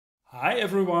Hi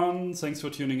everyone, thanks for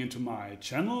tuning into my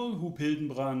channel, Huub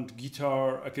Hildenbrand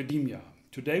Guitar Academia.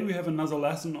 Today we have another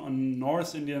lesson on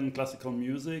North Indian classical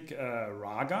music,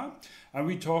 Raga, and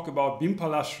we talk about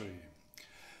Bhimpalasree.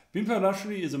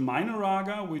 Bhimpalasree is a minor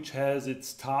raga which has its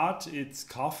start, its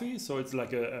Kafi, so it's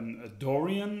like a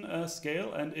Dorian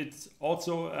scale, and it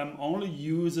also only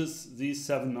uses these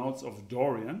 7 notes of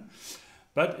Dorian.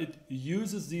 But it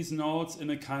uses these notes in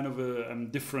a kind of a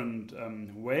different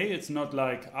way. It's not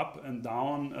like up and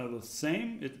down the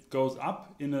same. It goes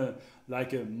up in a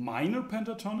like a minor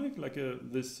pentatonic, like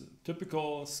this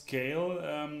typical scale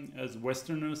as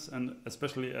Westerners and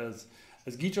especially as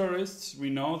guitarists. We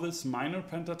know this minor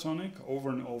pentatonic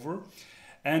over and over.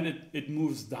 And it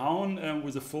moves down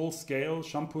with a full scale,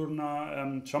 Champurn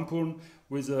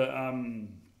with a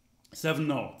 7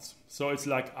 notes. So it's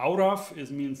like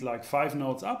Aurav means like 5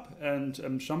 notes up, and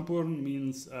Champurn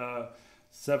means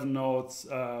 7 notes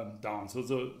down. So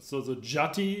the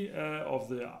jati of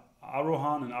the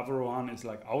Arohan and Avarohan is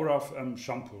like Aurav and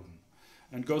Champurn,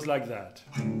 and goes like that.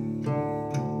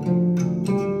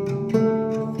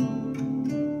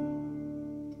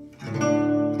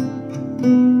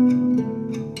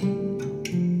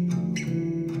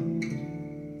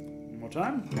 One more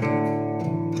time.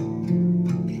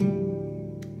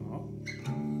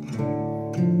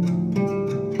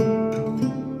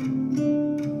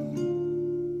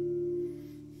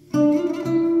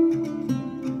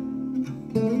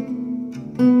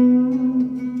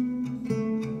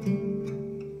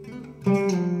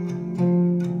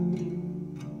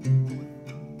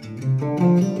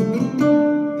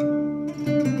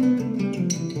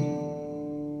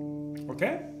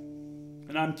 Okay,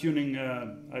 and I'm tuning,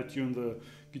 I tune the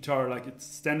guitar like it's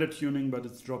standard tuning, but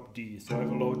it's drop D. So I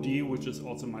have a low D, which is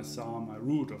also my my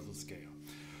root of the scale.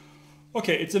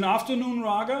 Okay, it's an afternoon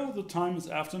raga. The time is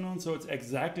afternoon, so it's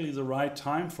exactly the right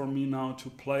time for me now to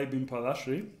play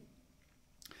Bhimpalasree.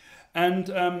 And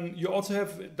you also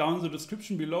have down in the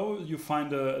description below, you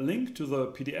find a link to the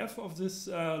PDF of this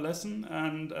lesson,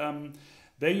 and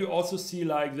there you also see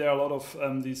like there are a lot of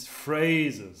these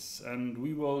phrases, and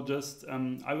we will just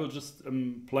I will just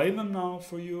play them now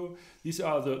for you. These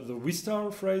are the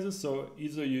Vistar phrases, so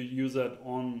either you use that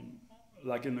on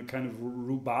like in a kind of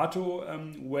rubato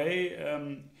way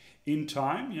in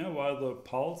time, yeah, while the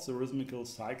pulse, the rhythmical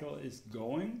cycle is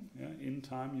going, yeah, in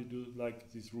time you do like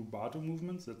these rubato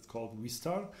movements. That's called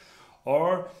Vistar,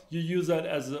 or you use that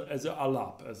as a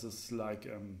alap, as this like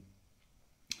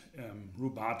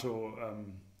rubato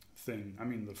thing. I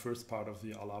mean, the first part of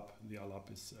the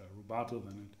alap is rubato,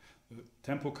 then the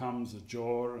tempo comes, the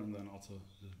jor, and then also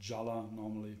the jala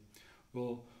normally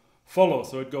will follow.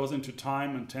 So it goes into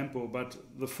time and tempo, but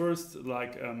the first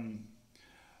like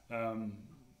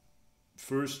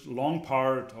first long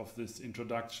part of this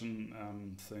introduction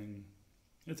thing,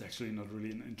 it's actually not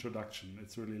really an introduction.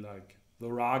 It's really like the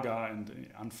raga and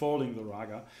unfolding the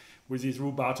raga with these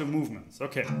rubato movements.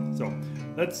 Okay, so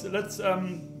let's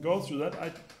go through that.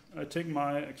 I take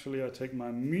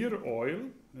my mir oil,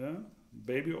 yeah,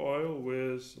 baby oil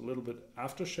with a little bit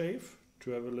aftershave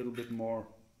to have a little bit more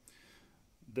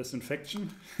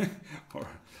disinfection or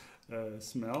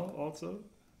smell also.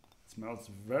 It smells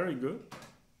very good,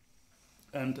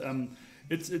 and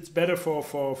it's better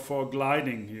for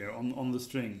gliding here on the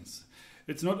strings.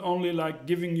 It's not only like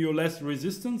giving you less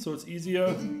resistance, so it's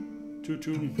easier to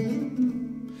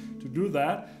do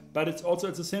that, but it's also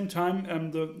at the same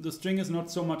time the string is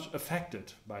not so much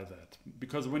affected by that,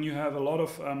 because when you have a lot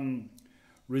of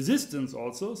resistance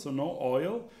also, so no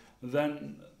oil,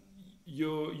 then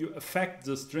you affect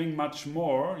the string much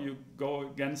more. You go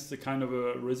against the kind of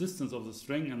a resistance of the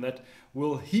string, and that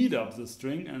will heat up the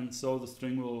string, and so the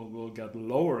string will get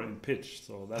lower in pitch,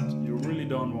 so that you really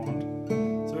don't want.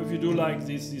 So if you do like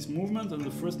these movements, and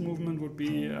the first movement would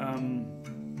be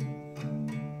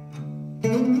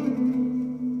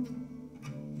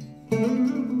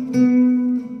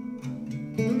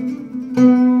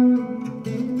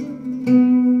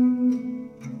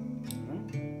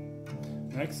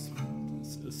next,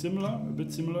 similar, a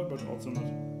bit similar, but also not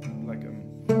like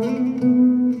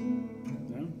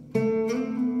yeah.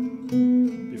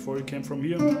 Before you came from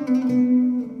here.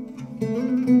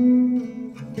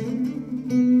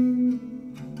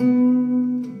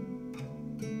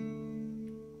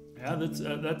 Yeah,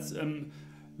 that's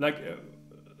like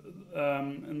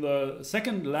in the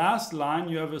second last line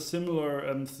you have a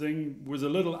similar thing with a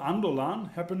little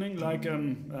andolan happening, like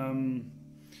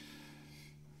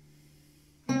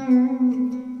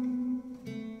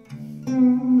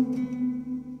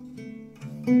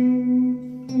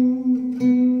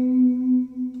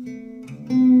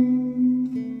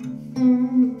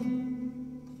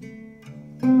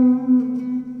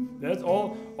that's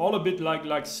all a bit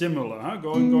like similar, huh?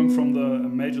 Going from the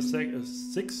major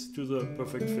sixth to the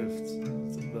perfect fifth.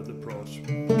 That approach.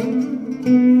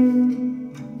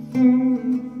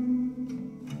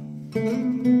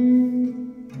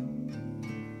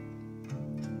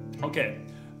 Okay,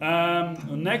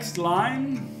 the next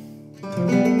line.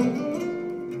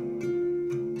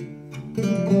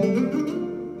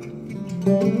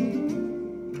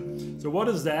 So what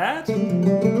is that? And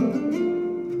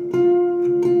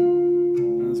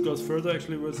this goes further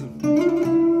actually with the...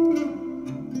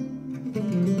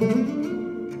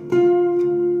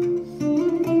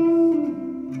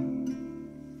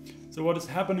 So what is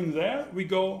happening there? We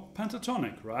go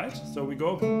pentatonic, right? So we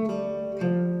go...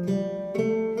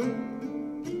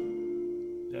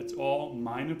 That's all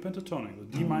minor pentatonic, the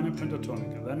D minor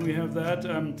pentatonic. And then we have that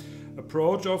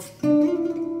approach of...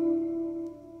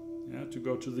 to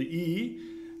go to the E,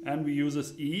 and we use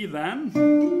this E then.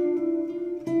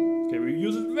 Okay, we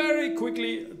use it very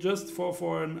quickly just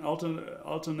for an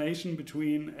alternation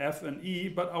between F and E,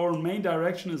 but our main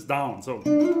direction is down. So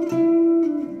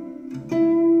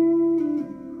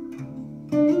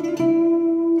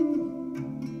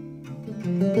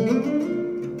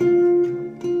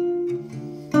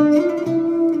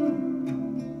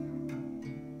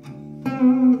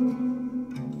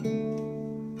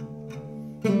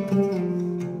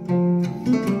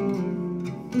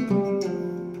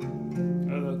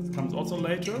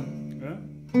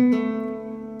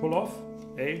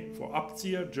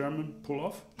German pull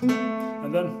off,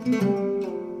 and then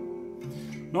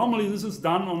normally this is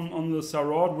done on the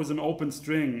sarod with an open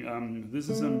string. This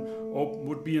is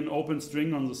would be an open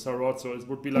string on the sarod, so it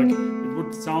would be like, it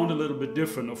would sound a little bit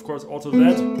different. Of course, also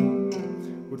that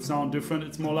would sound different.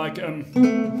 It's more like yes,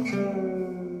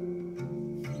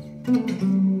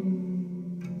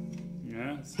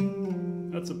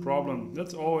 that's a problem.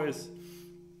 That's always.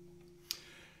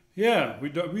 Yeah,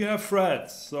 we have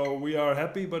frets, so we are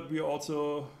happy, but we are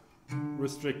also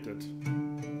restricted.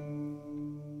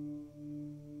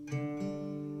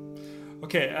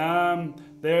 Okay,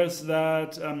 there's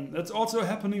that. That's also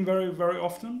happening very, very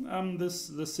often. This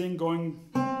thing going,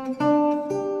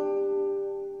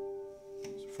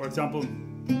 for example.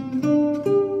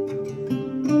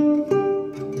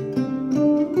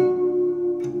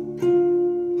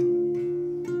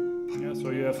 Yeah, so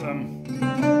you have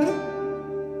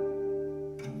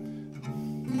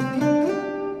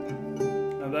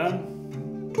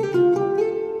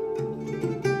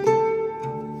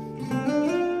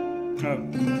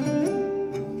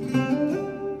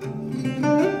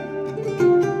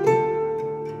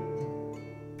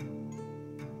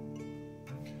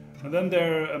and then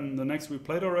there, the next we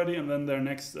played already, and then there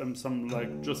next some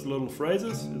like just little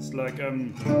phrases. It's like yeah,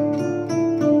 and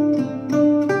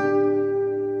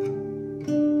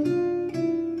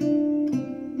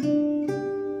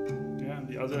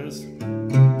the other is.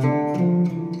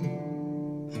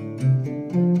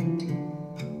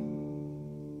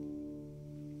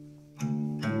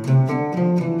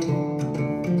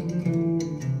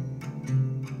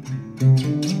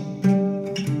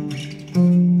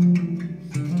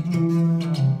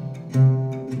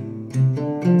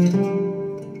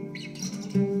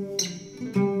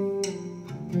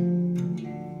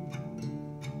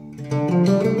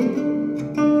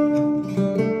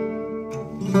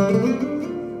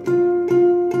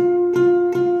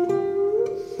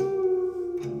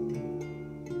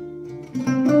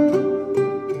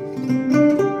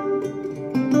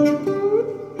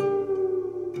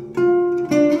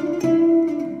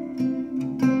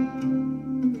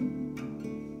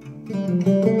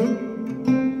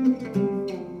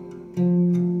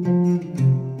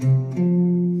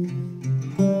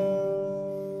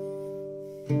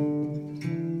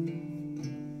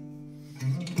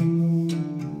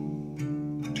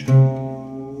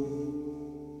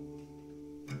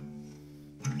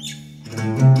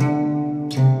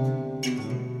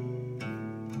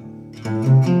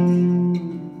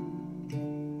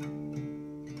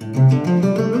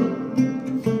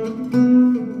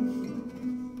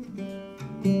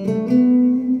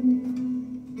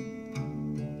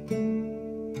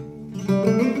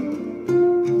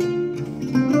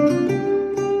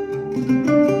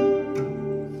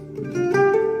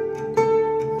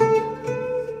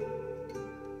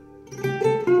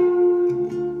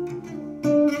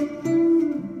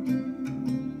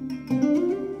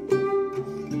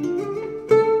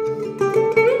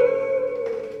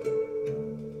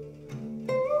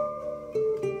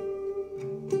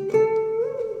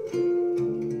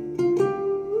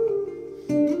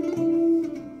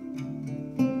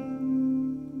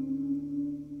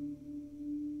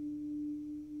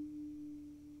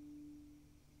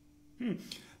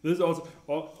 This is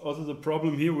also the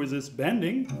problem here with this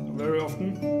bending. Very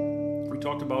often, we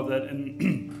talked about that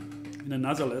in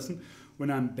another lesson. When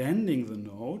I'm bending the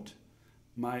note,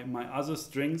 my other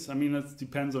strings, I mean, it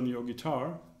depends on your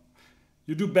guitar.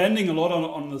 You do bending a lot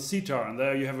on the sitar, and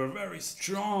there you have a very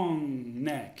strong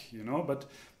neck, you know. But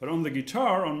on the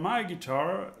guitar, on my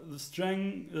guitar, the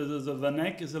string, the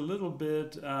neck is a little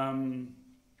bit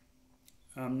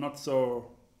not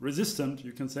so resistant,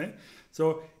 you can say.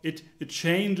 So it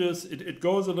changes. It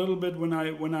goes a little bit when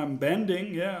I'm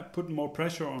bending. Yeah, put more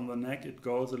pressure on the neck. It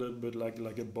goes a little bit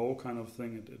like a bow kind of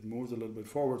thing. It moves a little bit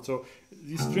forward. So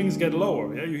these strings get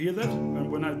lower. Yeah, you hear that? And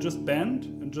when I just bend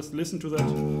and just listen to that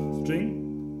string.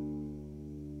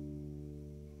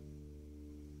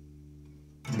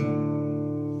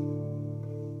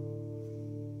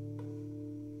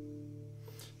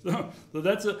 So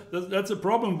that's a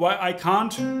problem. Why I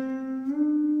can't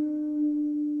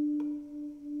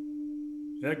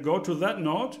go to that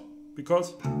note,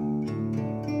 because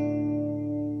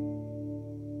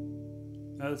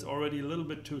that's already a little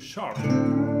bit too sharp.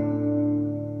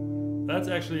 That's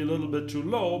actually a little bit too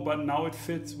low, but now it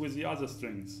fits with the other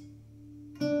strings.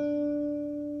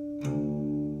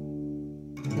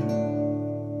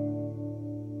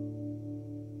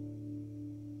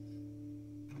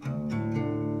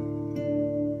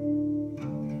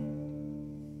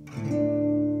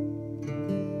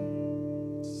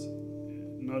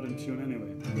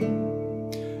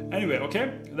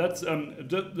 Okay,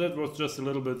 that was just a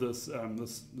little bit this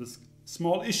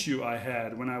small issue I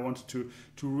had when I wanted to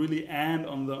really end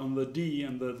on the D,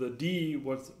 and the D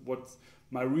what's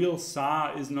my real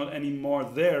sa is not anymore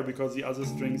there because the other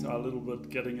strings are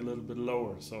getting a little bit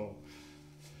lower. So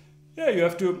yeah, you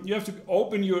have to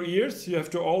open your ears. You have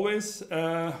to always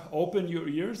open your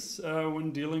ears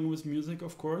when dealing with music,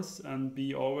 of course, and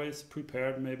be always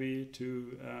prepared maybe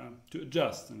to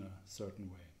adjust in a certain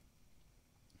way.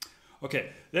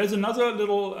 Okay, there's another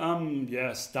little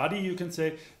study, you can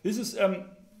say. This is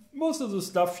most of the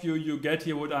stuff you get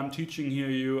here, what I'm teaching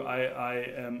here,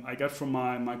 I got from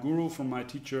my guru, from my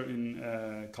teacher in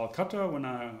Calcutta, when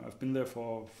I've been there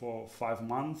for 5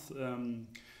 months in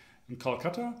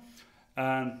Calcutta,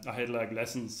 and I had like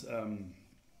lessons. I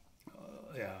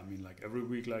mean, like every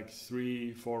week, like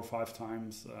 3, 4, 5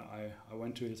 times. I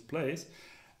went to his place,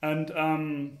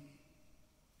 and.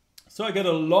 So I get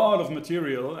a lot of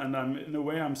material, and in a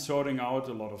way I'm sorting out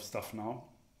a lot of stuff now,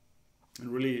 and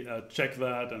really check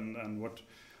that and what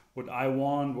I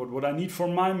want, what I need for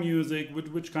my music,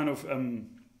 which kind of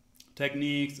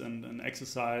techniques and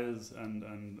exercise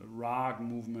and rag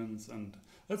movements, and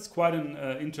that's quite an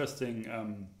interesting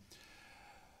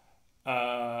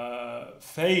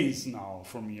phase now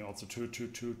for me also to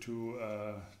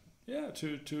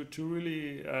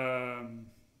really.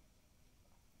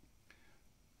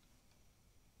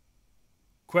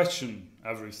 Question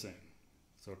everything,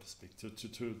 so to speak.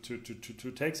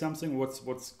 To take something,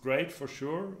 what's great for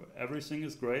sure. Everything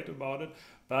is great about it,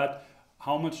 but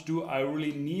how much do I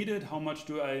really need it? How much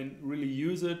do I really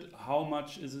use it? How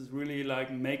much is it really like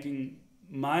making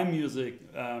my music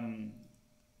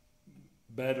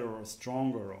better or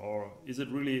stronger, or is it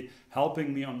really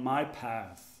helping me on my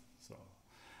path? So,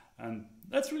 and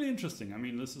that's really interesting. I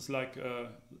mean, this is like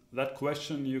that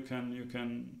question you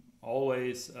can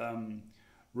always.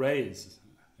 Raise,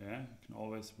 yeah. You can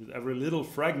always, with every little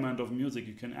fragment of music,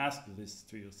 you can ask this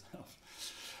to yourself.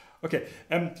 Okay,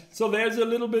 so there's a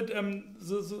little bit.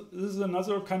 This is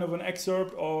another kind of an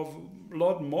excerpt of a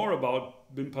lot more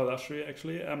about Bhimpalasree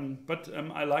actually. But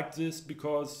I like this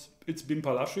because it's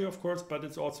Bhimpalasree, of course, but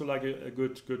it's also like a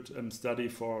good study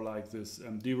for like this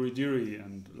diri diri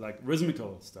and like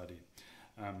rhythmical study.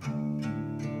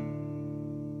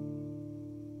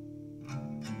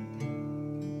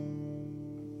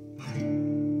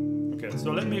 Okay,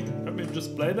 so let me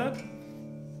just play that.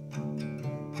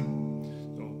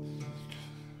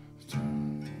 So,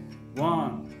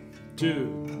 1,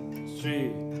 2,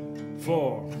 3,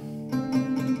 4.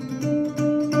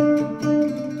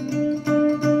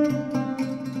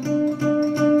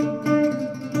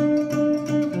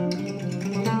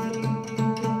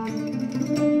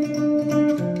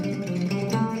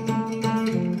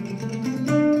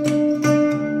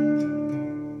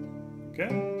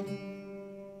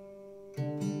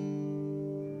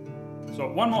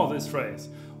 One more this phrase.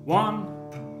 1,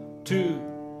 2,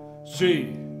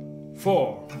 3,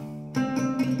 4.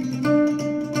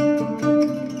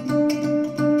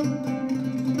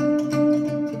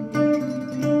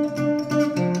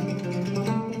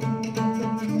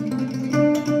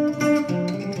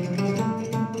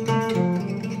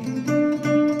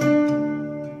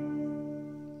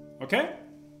 Okay?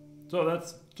 So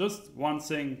that's just one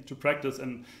thing to practice,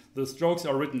 and the strokes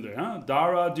are written there. Huh?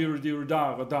 Dara, dira, dira,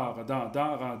 dara, dara, da,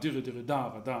 dara, dira, dira,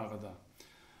 dara, dara, da.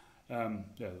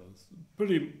 Yeah, that's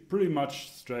pretty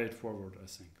much straightforward, I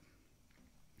think.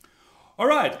 All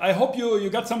right, I hope you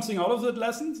got something out of that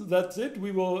lesson. So that's it.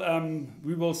 We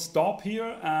will stop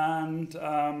here, and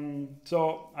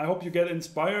so I hope you get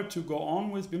inspired to go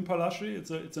on with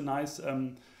Bhimpalasree. It's a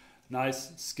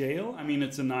nice scale. I mean,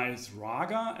 it's a nice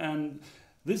raga, and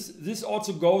this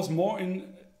also goes more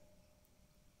in.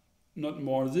 Not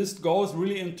more. This goes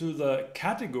really into the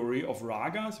category of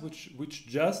ragas, which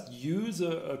just use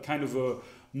a kind of a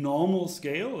normal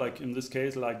scale, like in this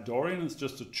case, like Dorian is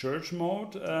just a church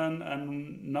mode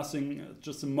and nothing,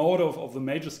 just a mode of the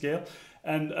major scale,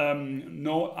 and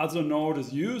no other note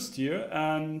is used here,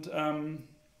 and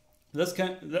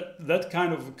that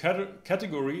kind of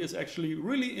category is actually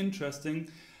really interesting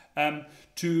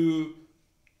to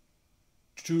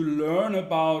learn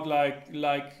about,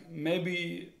 like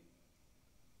maybe.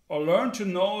 Or learn to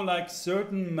know like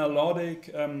certain melodic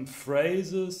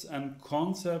phrases and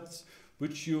concepts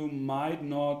which you might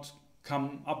not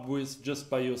come up with just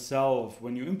by yourself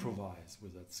when you improvise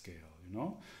with that scale, you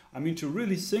know? I mean, to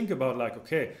really think about like,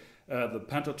 okay, the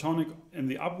pentatonic in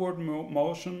the upward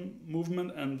motion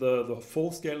movement and the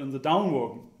full scale in the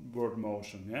downward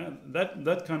motion, yeah?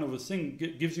 That kind of a thing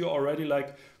gives you already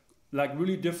like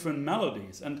really different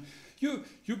melodies. And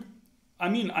I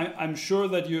mean, I'm sure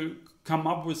that you come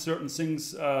up with certain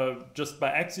things just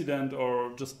by accident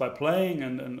or just by playing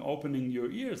and opening your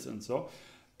ears and so,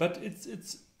 but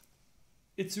it's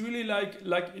really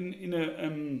like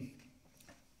in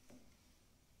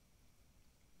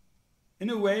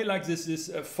a way like this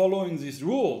following these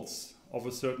rules of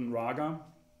a certain raga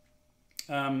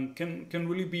can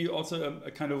really be also a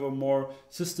kind of a more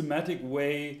systematic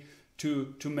way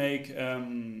to make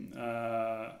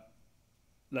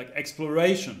like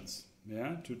explorations.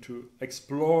 Yeah, to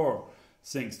explore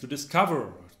things, to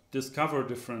discover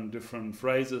different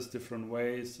phrases, different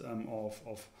ways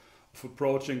of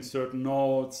approaching certain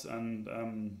notes,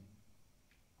 and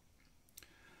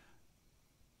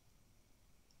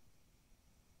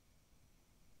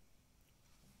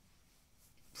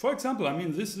for example, I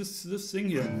mean this thing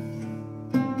here.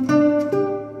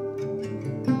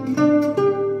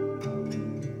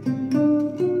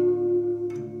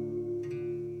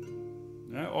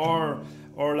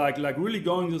 Or like really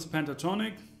going this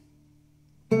pentatonic.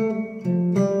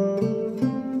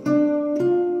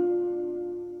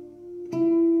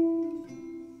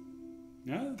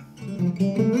 Yeah.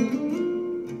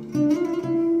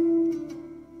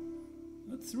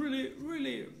 That's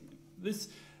really this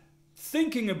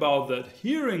thinking about that,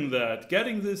 hearing that,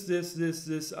 getting this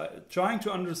trying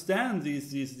to understand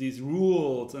these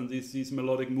rules and these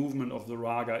melodic movement of the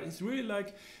raga is really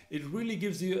like, it really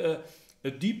gives you a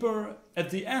deeper,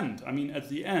 at the end, I mean at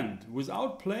the end,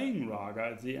 without playing raga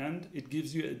at the end, it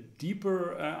gives you a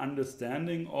deeper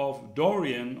understanding of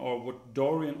Dorian, or what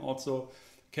Dorian also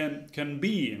can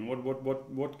be, and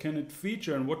what can it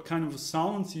feature, and what kind of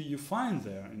sounds you find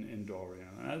there in Dorian.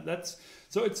 That's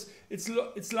so it's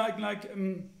like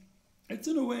it's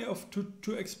in a way of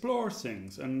to explore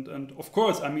things, and of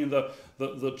course, I mean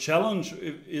the challenge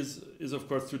is of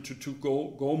course to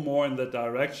go more in that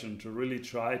direction, to really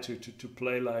try to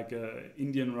play like a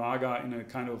Indian raga in a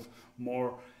kind of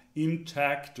more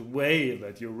intact way,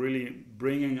 that you're really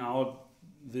bringing out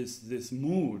this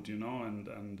mood, you know, and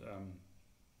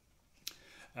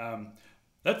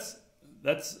that's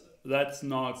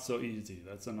not so easy.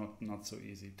 That's a not so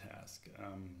easy task.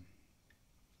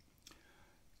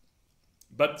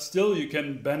 But still, you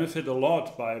can benefit a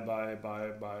lot by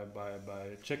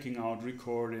checking out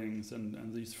recordings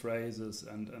and these phrases,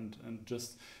 and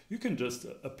just you can just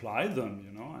apply them.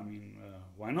 You know, I mean,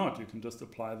 why not? You can just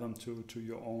apply them to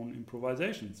your own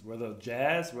improvisations, whether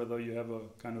jazz, whether you have a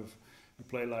kind of, you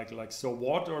play like So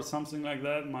What or something like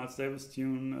that, Miles Davis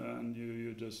tune, and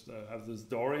you just have this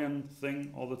Dorian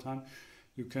thing all the time.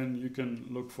 You can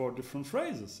look for different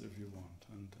phrases if you want,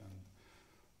 and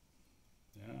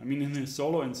yeah, I mean, in his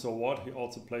solo in So What, he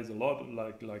also plays a lot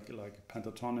like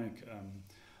pentatonic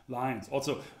lines.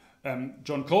 Also,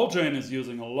 John Coltrane is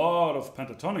using a lot of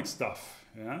pentatonic stuff.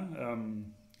 Yeah,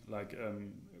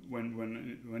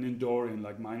 when in Dorian,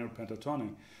 like minor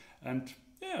pentatonic, and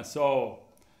yeah, so.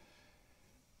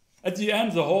 At the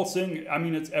end, the whole thing, I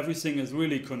mean, everything is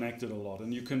really connected a lot,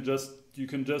 and you can just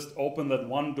open that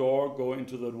one door, go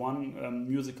into that one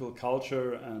musical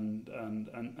culture, and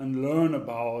learn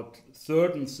about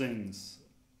certain things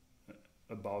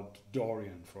about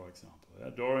Dorian, for example.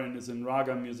 Yeah? Dorian is in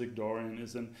raga music. Dorian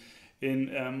is in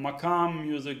Makam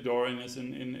music, Dorian is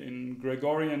in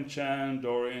Gregorian chant,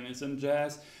 Dorian is in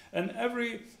jazz, and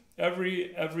every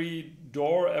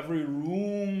door, every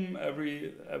room,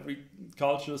 every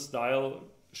cultural style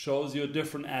shows you a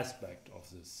different aspect of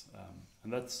this,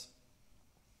 and that's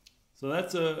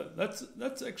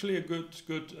actually a good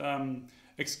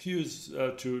excuse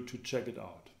to check it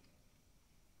out.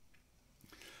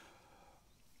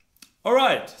 All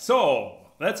right, so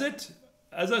that's it.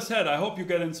 As I said, I hope you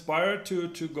get inspired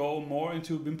to go more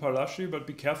into Bhimpalasree, but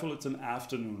be careful, it's an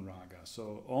afternoon raga,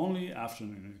 so only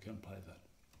afternoon you can play that.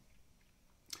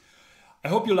 I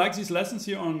hope you like these lessons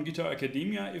here on Guitar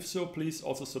Academia. If so, please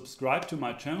also subscribe to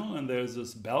my channel, and there's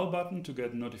this bell button to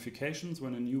get notifications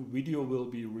when a new video will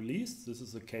be released. This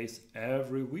is the case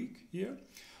every week here.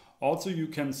 Also, you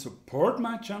can support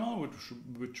my channel,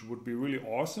 which would be really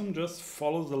awesome. Just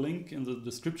follow the link in the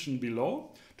description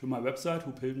below to my website,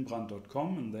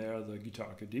 hoophildenbrand.com, and there, the Guitar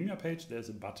Academia page, there's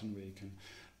a button where you can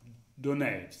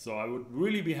donate. So I would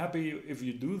really be happy if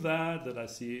you do that I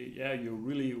see, yeah, you're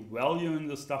really valuing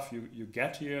the stuff you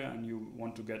get here and you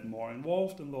want to get more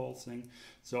involved in the whole thing.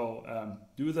 So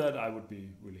do that, I would be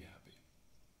really happy.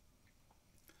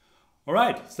 All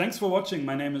right, thanks for watching.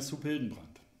 My name is Hoop Hildenbrand.